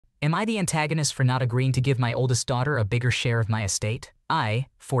Am I the antagonist for not agreeing to give my oldest daughter a bigger share of my estate? I,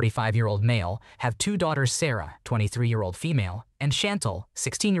 45-year-old male, have two daughters, Sarah, 23-year-old female, and Chantal,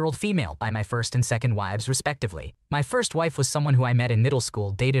 16-year-old female, by my first and second wives respectively. My first wife was someone who I met in middle school,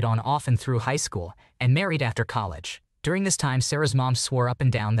 dated on off and through high school, and married after college. During this time, Sarah's mom swore up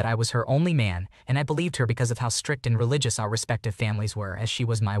and down that I was her only man, and I believed her because of how strict and religious our respective families were, as she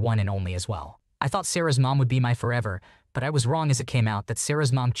was my one and only as well. I thought Sarah's mom would be my forever, but I was wrong as it came out that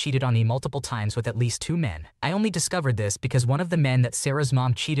Sarah's mom cheated on me multiple times with at least 2 men. I only discovered this because one of the men that Sarah's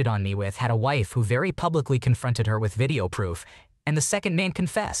mom cheated on me with had a wife who very publicly confronted her with video proof, and the second man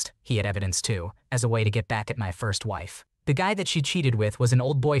confessed he had evidence too, as a way to get back at my first wife. The guy that she cheated with was an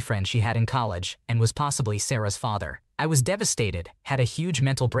old boyfriend she had in college and was possibly Sarah's father. I was devastated, had a huge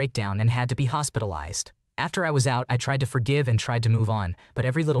mental breakdown, and had to be hospitalized. After I was out, I tried to forgive and tried to move on, but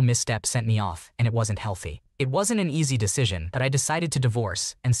every little misstep sent me off, and it wasn't healthy. It wasn't an easy decision, but I decided to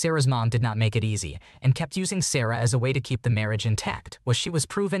divorce, and Sarah's mom did not make it easy, and kept using Sarah as a way to keep the marriage intact, while she was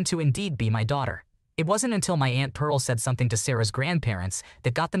proven to indeed be my daughter. It wasn't until my Aunt Pearl said something to Sarah's grandparents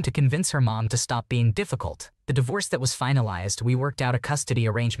that got them to convince her mom to stop being difficult. The divorce that was finalized, we worked out a custody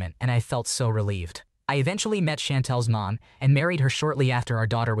arrangement, and I felt so relieved. I eventually met Chantal's mom and married her shortly after our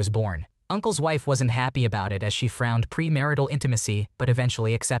daughter was born. Uncle's wife wasn't happy about it as she frowned premarital intimacy, but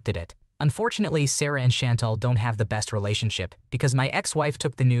eventually accepted it. Unfortunately, Sarah and Chantal don't have the best relationship because my ex-wife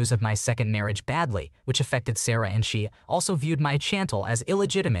took the news of my second marriage badly, which affected Sarah, and she also viewed my Chantal as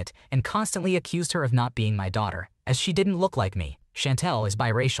illegitimate and constantly accused her of not being my daughter, as she didn't look like me. Chantal is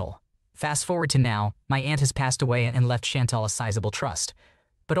biracial. Fast forward to now, my aunt has passed away and left Chantal a sizable trust,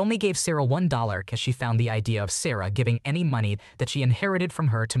 but only gave Sarah $1 because she found the idea of Sarah giving any money that she inherited from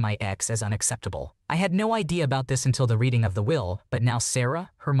her to my ex as unacceptable. I had no idea about this until the reading of the will, but now Sarah,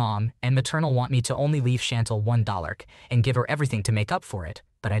 her mom, and maternal want me to only leave Chantal $1 and give her everything to make up for it,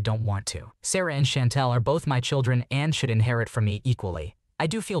 but I don't want to. Sarah and Chantal are both my children and should inherit from me equally. I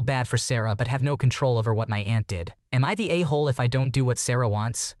do feel bad for Sarah but have no control over what my aunt did. Am I the a-hole if I don't do what Sarah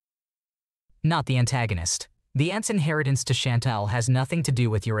wants? Not the antagonist. The aunt's inheritance to Chantal has nothing to do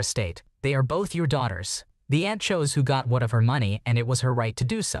with your estate. They are both your daughters. The aunt chose who got what of her money, and it was her right to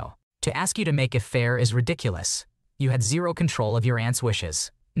do so. To ask you to make it fair is ridiculous. You had zero control of your aunt's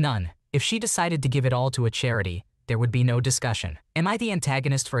wishes. None. If she decided to give it all to a charity, there would be no discussion. Am I the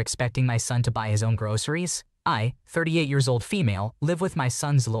antagonist for expecting my son to buy his own groceries? I, 38 years old female, live with my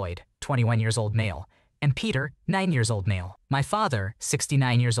sons Lloyd, 21 years old male, and Peter, 9 years old male. My father,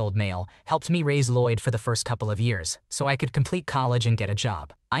 69 years old male, helped me raise Lloyd for the first couple of years, so I could complete college and get a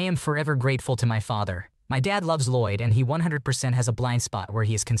job. I am forever grateful to my father. My dad loves Lloyd and he 100% has a blind spot where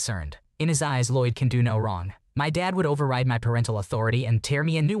he is concerned. In his eyes, Lloyd can do no wrong. My dad would override my parental authority and tear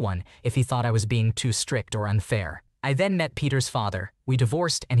me a new one if he thought I was being too strict or unfair. I then met Peter's father, we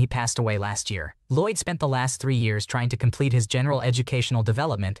divorced, and he passed away last year. Lloyd spent the last 3 years trying to complete his general educational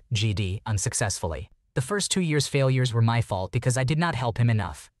development, GD, unsuccessfully. The first 2 years' failures were my fault because I did not help him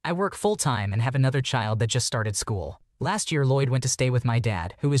enough. I work full-time and have another child that just started school. Last year, Lloyd went to stay with my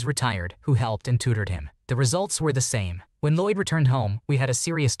dad, who is retired, who helped and tutored him. The results were the same. When Lloyd returned home, we had a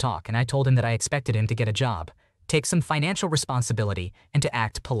serious talk and I told him that I expected him to get a job, take some financial responsibility, and to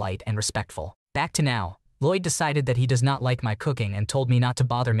act polite and respectful. Back to now. Lloyd decided that he does not like my cooking and told me not to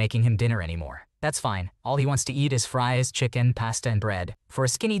bother making him dinner anymore. That's fine. All he wants to eat is fries, chicken, pasta, and bread. For a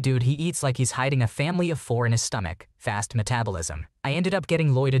skinny dude, he eats like he's hiding a family of 4 in his stomach. Fast metabolism. I ended up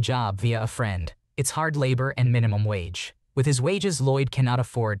getting Lloyd a job via a friend. It's hard labor and minimum wage. With his wages, Lloyd cannot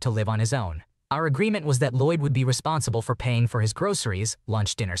afford to live on his own. Our agreement was that Lloyd would be responsible for paying for his groceries,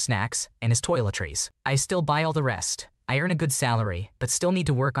 lunch, dinner, snacks, and his toiletries. I still buy all the rest. I earn a good salary, but still need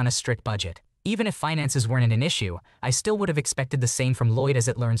to work on a strict budget. Even if finances weren't an issue, I still would have expected the same from Lloyd as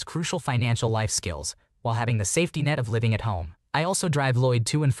it learns crucial financial life skills, while having the safety net of living at home. I also drive Lloyd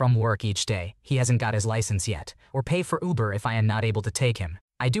to and from work each day. He hasn't got his license yet, or pay for Uber if I am not able to take him.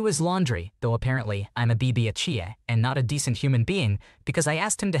 I do his laundry, though apparently I'm a BB and not a decent human being because I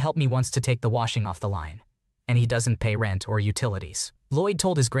asked him to help me once to take the washing off the line. And he doesn't pay rent or utilities. Lloyd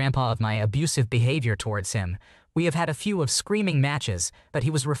told his grandpa of my abusive behavior towards him. We have had a few of screaming matches, but he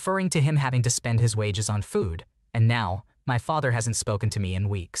was referring to him having to spend his wages on food. And now, my father hasn't spoken to me in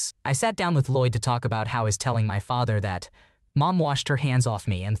weeks. I sat down with Lloyd to talk about how he's telling my father that Mom washed her hands off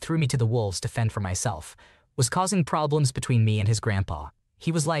me and threw me to the wolves to fend for myself, was causing problems between me and his grandpa.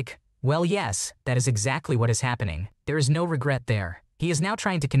 He was like, well, yes, that is exactly what is happening. There is no regret there. He is now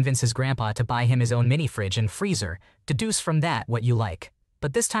trying to convince his grandpa to buy him his own mini fridge and freezer, deduce from that what you like.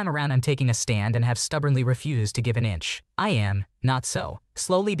 But this time around I'm taking a stand and have stubbornly refused to give an inch. I am, not so,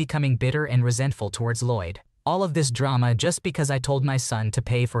 slowly becoming bitter and resentful towards Lloyd. All of this drama just because I told my son to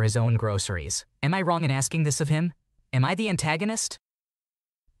pay for his own groceries. Am I wrong in asking this of him? Am I the antagonist?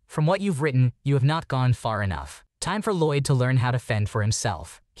 From what you've written, you have not gone far enough. Time for Lloyd to learn how to fend for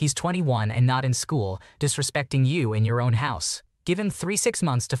himself. He's 21 and not in school, disrespecting you in your own house. Give him 3-6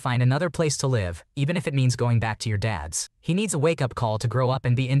 months to find another place to live, even if it means going back to your dad's. He needs a wake-up call to grow up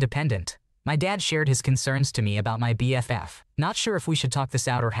and be independent. My dad shared his concerns to me about my BFF. Not sure if we should talk this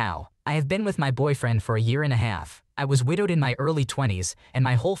out or how. I have been with my boyfriend for a year and a half. I was widowed in my early 20s, and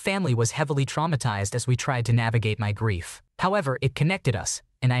my whole family was heavily traumatized as we tried to navigate my grief. However, it connected us,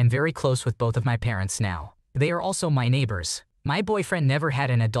 and I am very close with both of my parents now. They are also my neighbors. My boyfriend never had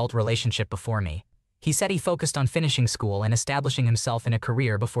an adult relationship before me. He said he focused on finishing school and establishing himself in a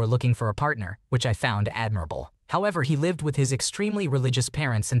career before looking for a partner, which I found admirable. However, he lived with his extremely religious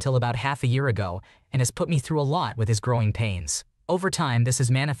parents until about half a year ago and has put me through a lot with his growing pains. Over time, this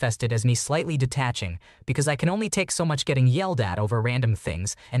has manifested as me slightly detaching because I can only take so much getting yelled at over random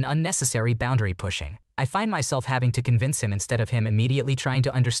things and unnecessary boundary pushing. I find myself having to convince him instead of him immediately trying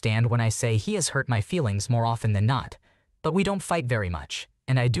to understand when I say he has hurt my feelings more often than not. But we don't fight very much,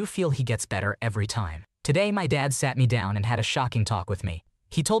 and I do feel he gets better every time. Today, my dad sat me down and had a shocking talk with me.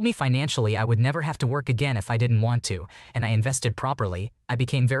 He told me financially I would never have to work again if I didn't want to, and I invested properly. I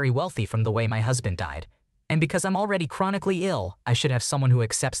became very wealthy from the way my husband died. And because I'm already chronically ill, I should have someone who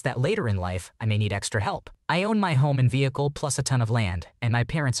accepts that later in life, I may need extra help. I own my home and vehicle plus a ton of land, and my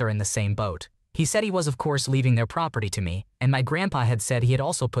parents are in the same boat. He said he was of course leaving their property to me, and my grandpa had said he had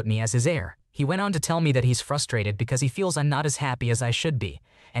also put me as his heir. He went on to tell me that he's frustrated because he feels I'm not as happy as I should be,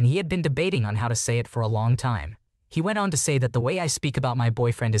 and he had been debating on how to say it for a long time. He went on to say that the way I speak about my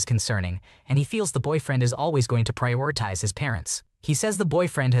boyfriend is concerning, and he feels the boyfriend is always going to prioritize his parents. He says the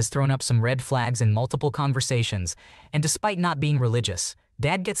boyfriend has thrown up some red flags in multiple conversations, and despite not being religious,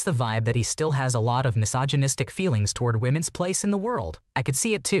 Dad gets the vibe that he still has a lot of misogynistic feelings toward women's place in the world. I could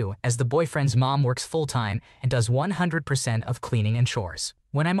see it too, as the boyfriend's mom works full-time and does 100% of cleaning and chores.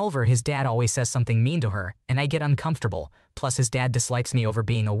 When I'm over, his dad always says something mean to her, and I get uncomfortable. Plus his dad dislikes me over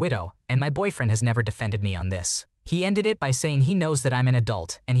being a widow, and my boyfriend has never defended me on this. He ended it by saying he knows that I'm an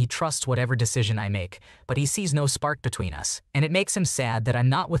adult and he trusts whatever decision I make, but he sees no spark between us, and it makes him sad that I'm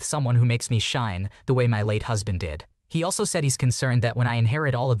not with someone who makes me shine the way my late husband did. He also said he's concerned that when I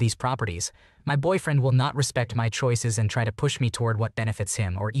inherit all of these properties, my boyfriend will not respect my choices and try to push me toward what benefits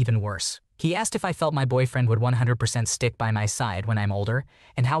him, or even worse. He asked if I felt my boyfriend would 100% stick by my side when I'm older,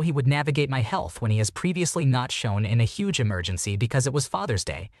 and how he would navigate my health when he has previously not shown in a huge emergency because it was Father's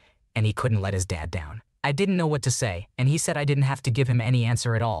Day, and he couldn't let his dad down. I didn't know what to say, and he said I didn't have to give him any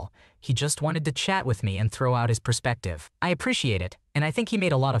answer at all. He just wanted to chat with me and throw out his perspective. I appreciate it, and I think he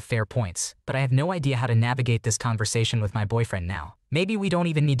made a lot of fair points, but I have no idea how to navigate this conversation with my boyfriend now. Maybe we don't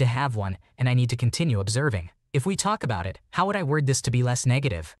even need to have one, and I need to continue observing. If we talk about it, how would I word this to be less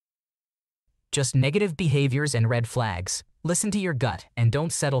negative? Just negative behaviors and red flags. Listen to your gut, and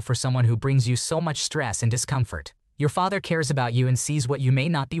don't settle for someone who brings you so much stress and discomfort. Your father cares about you and sees what you may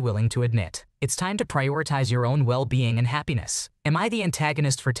not be willing to admit. It's time to prioritize your own well-being and happiness. Am I the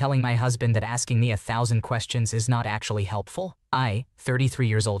antagonist for telling my husband that asking me 1,000 questions is not actually helpful? I, 33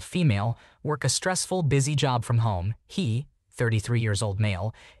 years old female, work a stressful, busy job from home. He, 33 years old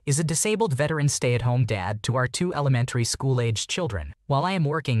male, is a disabled veteran stay-at-home dad to our 2 elementary school-aged children. While I am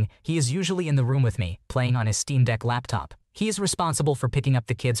working, he is usually in the room with me, playing on his Steam Deck laptop. He is responsible for picking up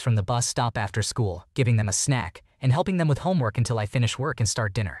the kids from the bus stop after school, giving them a snack, and helping them with homework until I finish work and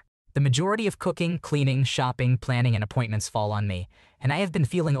start dinner. The majority of cooking, cleaning, shopping, planning, and appointments fall on me, and I have been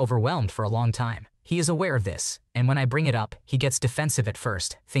feeling overwhelmed for a long time. He is aware of this, and when I bring it up, he gets defensive at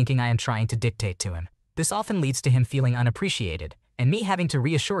first, thinking I am trying to dictate to him. This often leads to him feeling unappreciated, and me having to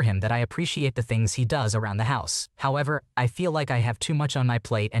reassure him that I appreciate the things he does around the house. However, I feel like I have too much on my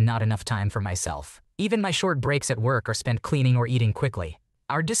plate and not enough time for myself. Even my short breaks at work are spent cleaning or eating quickly.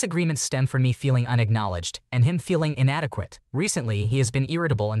 Our disagreements stem from me feeling unacknowledged and him feeling inadequate. Recently, he has been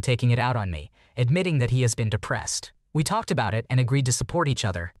irritable and taking it out on me, admitting that he has been depressed. We talked about it and agreed to support each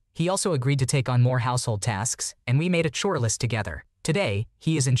other. He also agreed to take on more household tasks, and we made a chore list together. Today,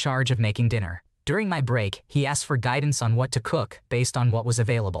 he is in charge of making dinner. During my break, he asked for guidance on what to cook based on what was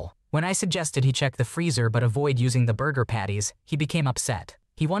available. When I suggested he check the freezer but avoid using the burger patties, he became upset.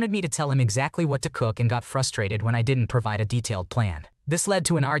 He wanted me to tell him exactly what to cook and got frustrated when I didn't provide a detailed plan. This led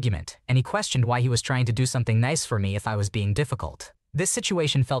to an argument, and he questioned why he was trying to do something nice for me if I was being difficult. This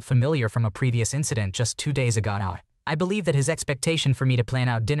situation felt familiar from a previous incident just 2 days ago. I believe that his expectation for me to plan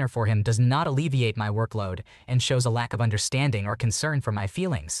out dinner for him does not alleviate my workload and shows a lack of understanding or concern for my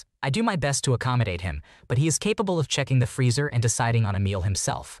feelings. I do my best to accommodate him, but he is capable of checking the freezer and deciding on a meal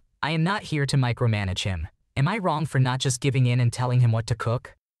himself. I am not here to micromanage him. Am I wrong for not just giving in and telling him what to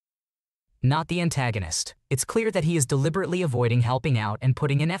cook? Not the antagonist. It's clear that he is deliberately avoiding helping out and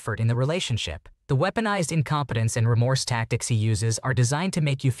putting in effort in the relationship. The weaponized incompetence and remorse tactics he uses are designed to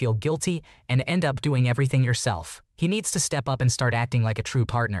make you feel guilty and end up doing everything yourself. He needs to step up and start acting like a true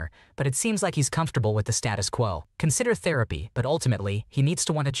partner, but it seems like he's comfortable with the status quo. Consider therapy, but ultimately, he needs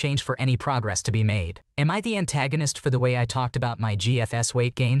to want to change for any progress to be made. Am I the antagonist for the way I talked about my GFS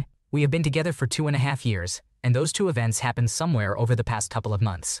weight gain? We have been together for 2.5 years, and those two events happened somewhere over the past couple of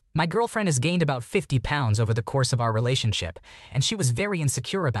months. My girlfriend has gained about 50 pounds over the course of our relationship, and she was very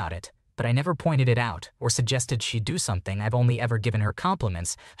insecure about it. But I never pointed it out or suggested she do something. I've only ever given her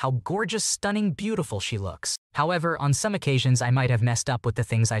compliments, how gorgeous, stunning, beautiful she looks. However, on some occasions I might have messed up with the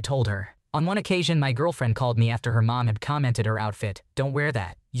things I told her. On one occasion, my girlfriend called me after her mom had commented her outfit. "Don't wear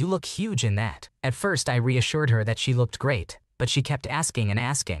that. You look huge in that." At first, I reassured her that she looked great, but she kept asking and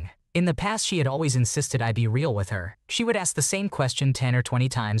asking. In the past, she had always insisted I be real with her. She would ask the same question 10 or 20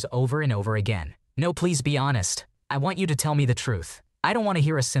 times over and over again. "No, please be honest. I want you to tell me the truth. I don't want to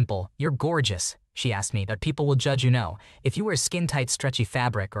hear a simple, 'You're gorgeous,'" she asked me, "but people will judge you know. If you wear skin-tight stretchy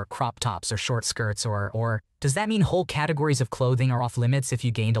fabric or crop tops or short skirts or does that mean whole categories of clothing are off limits if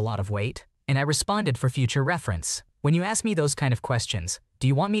you gained a lot of weight?" And I responded for future reference. When you ask me those kind of questions, do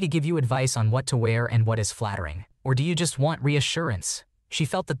you want me to give you advice on what to wear and what is flattering? Or do you just want reassurance? She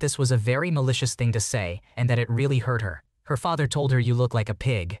felt that this was a very malicious thing to say and that it really hurt her. Her father told her, "You look like a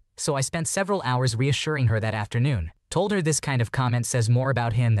pig." So I spent several hours reassuring her that afternoon. Told her this kind of comment says more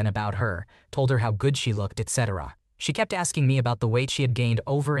about him than about her. Told her how good she looked, etc. She kept asking me about the weight she had gained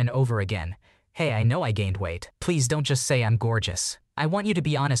over and over again. "Hey, I know I gained weight. Please don't just say I'm gorgeous. I want you to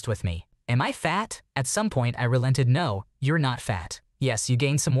be honest with me. Am I fat?" At some point I relented. "No, you're not fat. Yes, you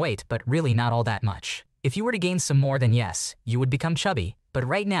gained some weight, but really not all that much. If you were to gain some more, then yes, you would become chubby. But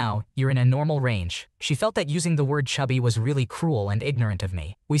right now, you're in a normal range." She felt that using the word chubby was really cruel and ignorant of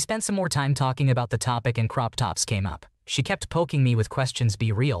me. We spent some more time talking about the topic and crop tops came up. She kept poking me with questions.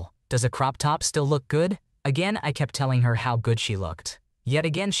 "Be real. Does a crop top still look good?" Again, I kept telling her how good she looked. Yet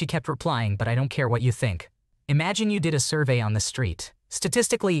again, she kept replying, "But I don't care what you think." Imagine you did a survey on the street.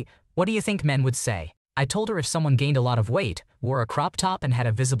 Statistically, what do you think men would say? I told her if someone gained a lot of weight, wore a crop top and had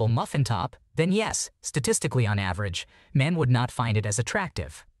a visible muffin top, then yes, statistically on average, men would not find it as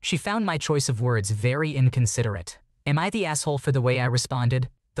attractive. She found my choice of words very inconsiderate. Am I the asshole for the way I responded?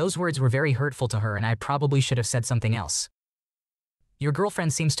 Those words were very hurtful to her and I probably should have said something else. Your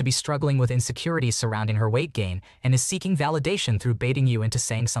girlfriend seems to be struggling with insecurities surrounding her weight gain and is seeking validation through baiting you into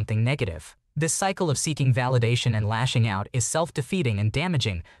saying something negative. This cycle of seeking validation and lashing out is self-defeating and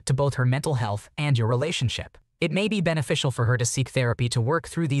damaging to both her mental health and your relationship. It may be beneficial for her to seek therapy to work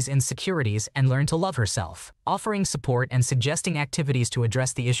through these insecurities and learn to love herself. Offering support and suggesting activities to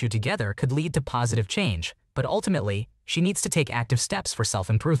address the issue together could lead to positive change, but ultimately, she needs to take active steps for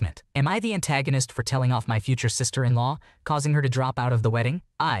self-improvement. Am I the antagonist for telling off my future sister-in-law, causing her to drop out of the wedding?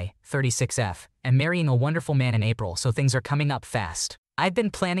 I, 36F, am marrying a wonderful man in April, so things are coming up fast. I've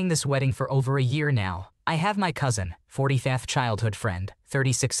been planning this wedding for over a year now. I have my cousin, 40F childhood friend,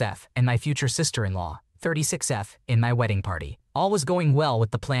 36F, and my future sister-in-law, 36F, in my wedding party. All was going well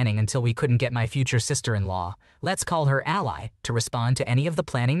with the planning until we couldn't get my future sister-in-law, let's call her Ally, to respond to any of the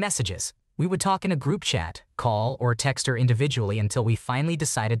planning messages. We would talk in a group chat, call, or text her individually until we finally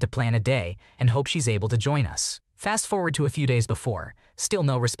decided to plan a day and hope she's able to join us. Fast forward to a few days before, still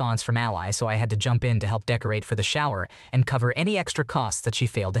no response from Ally, so I had to jump in to help decorate for the shower and cover any extra costs that she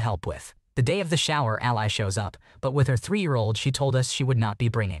failed to help with. The day of the shower, Ally shows up, but with her 3-year-old she told us she would not be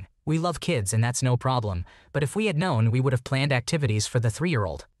bringing. We love kids and that's no problem, but if we had known, we would have planned activities for the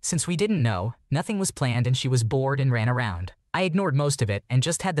 3-year-old. Since we didn't know, nothing was planned and she was bored and ran around. I ignored most of it and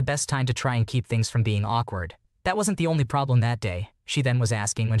just had the best time to try and keep things from being awkward. That wasn't the only problem that day. She then was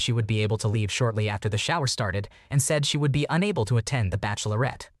asking when she would be able to leave shortly after the shower started and said she would be unable to attend the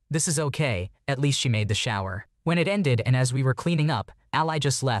bachelorette. This is okay, at least she made the shower. When it ended and as we were cleaning up, Ally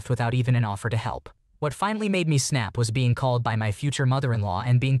just left without even an offer to help. What finally made me snap was being called by my future mother-in-law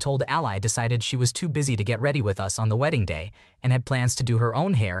and being told Ally decided she was too busy to get ready with us on the wedding day and had plans to do her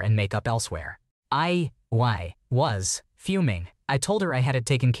own hair and makeup elsewhere. I was fuming. I told her I had it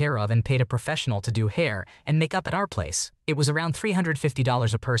taken care of and paid a professional to do hair and makeup at our place. It was around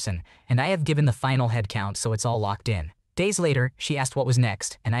 $350 a person, and I have given the final head count so it's all locked in. Days later, she asked what was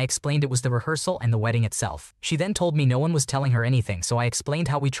next, and I explained it was the rehearsal and the wedding itself. She then told me no one was telling her anything, so I explained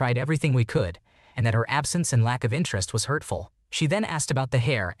how we tried everything we could, and that her absence and lack of interest was hurtful. She then asked about the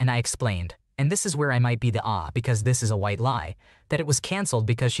hair, and I explained. And this is where I might be the because this is a white lie, that it was canceled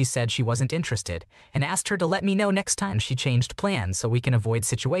because she said she wasn't interested, and asked her to let me know next time she changed plans so we can avoid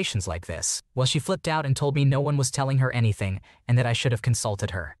situations like this. Well, she flipped out and told me no one was telling her anything and that I should have consulted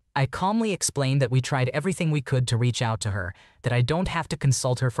her. I calmly explained that we tried everything we could to reach out to her, that I don't have to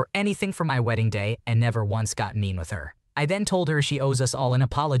consult her for anything for my wedding day, and never once got mean with her. I then told her she owes us all an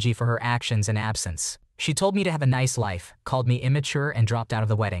apology for her actions and absence. She told me to have a nice life, called me immature, and dropped out of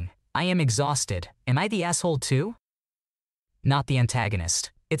the wedding. I am exhausted. Am I the asshole too? Not the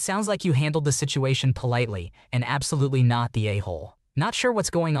antagonist. It sounds like you handled the situation politely, and absolutely not the a-hole. Not sure what's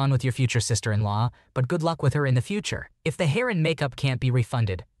going on with your future sister-in-law, but good luck with her in the future. If the hair and makeup can't be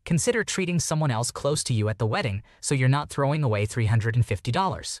refunded, consider treating someone else close to you at the wedding so you're not throwing away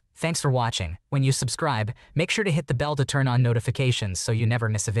 $350. Thanks for watching. When you subscribe, make sure to hit the bell to turn on notifications so you never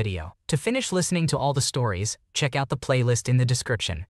miss a video. To finish listening to all the stories, check out the playlist in the description.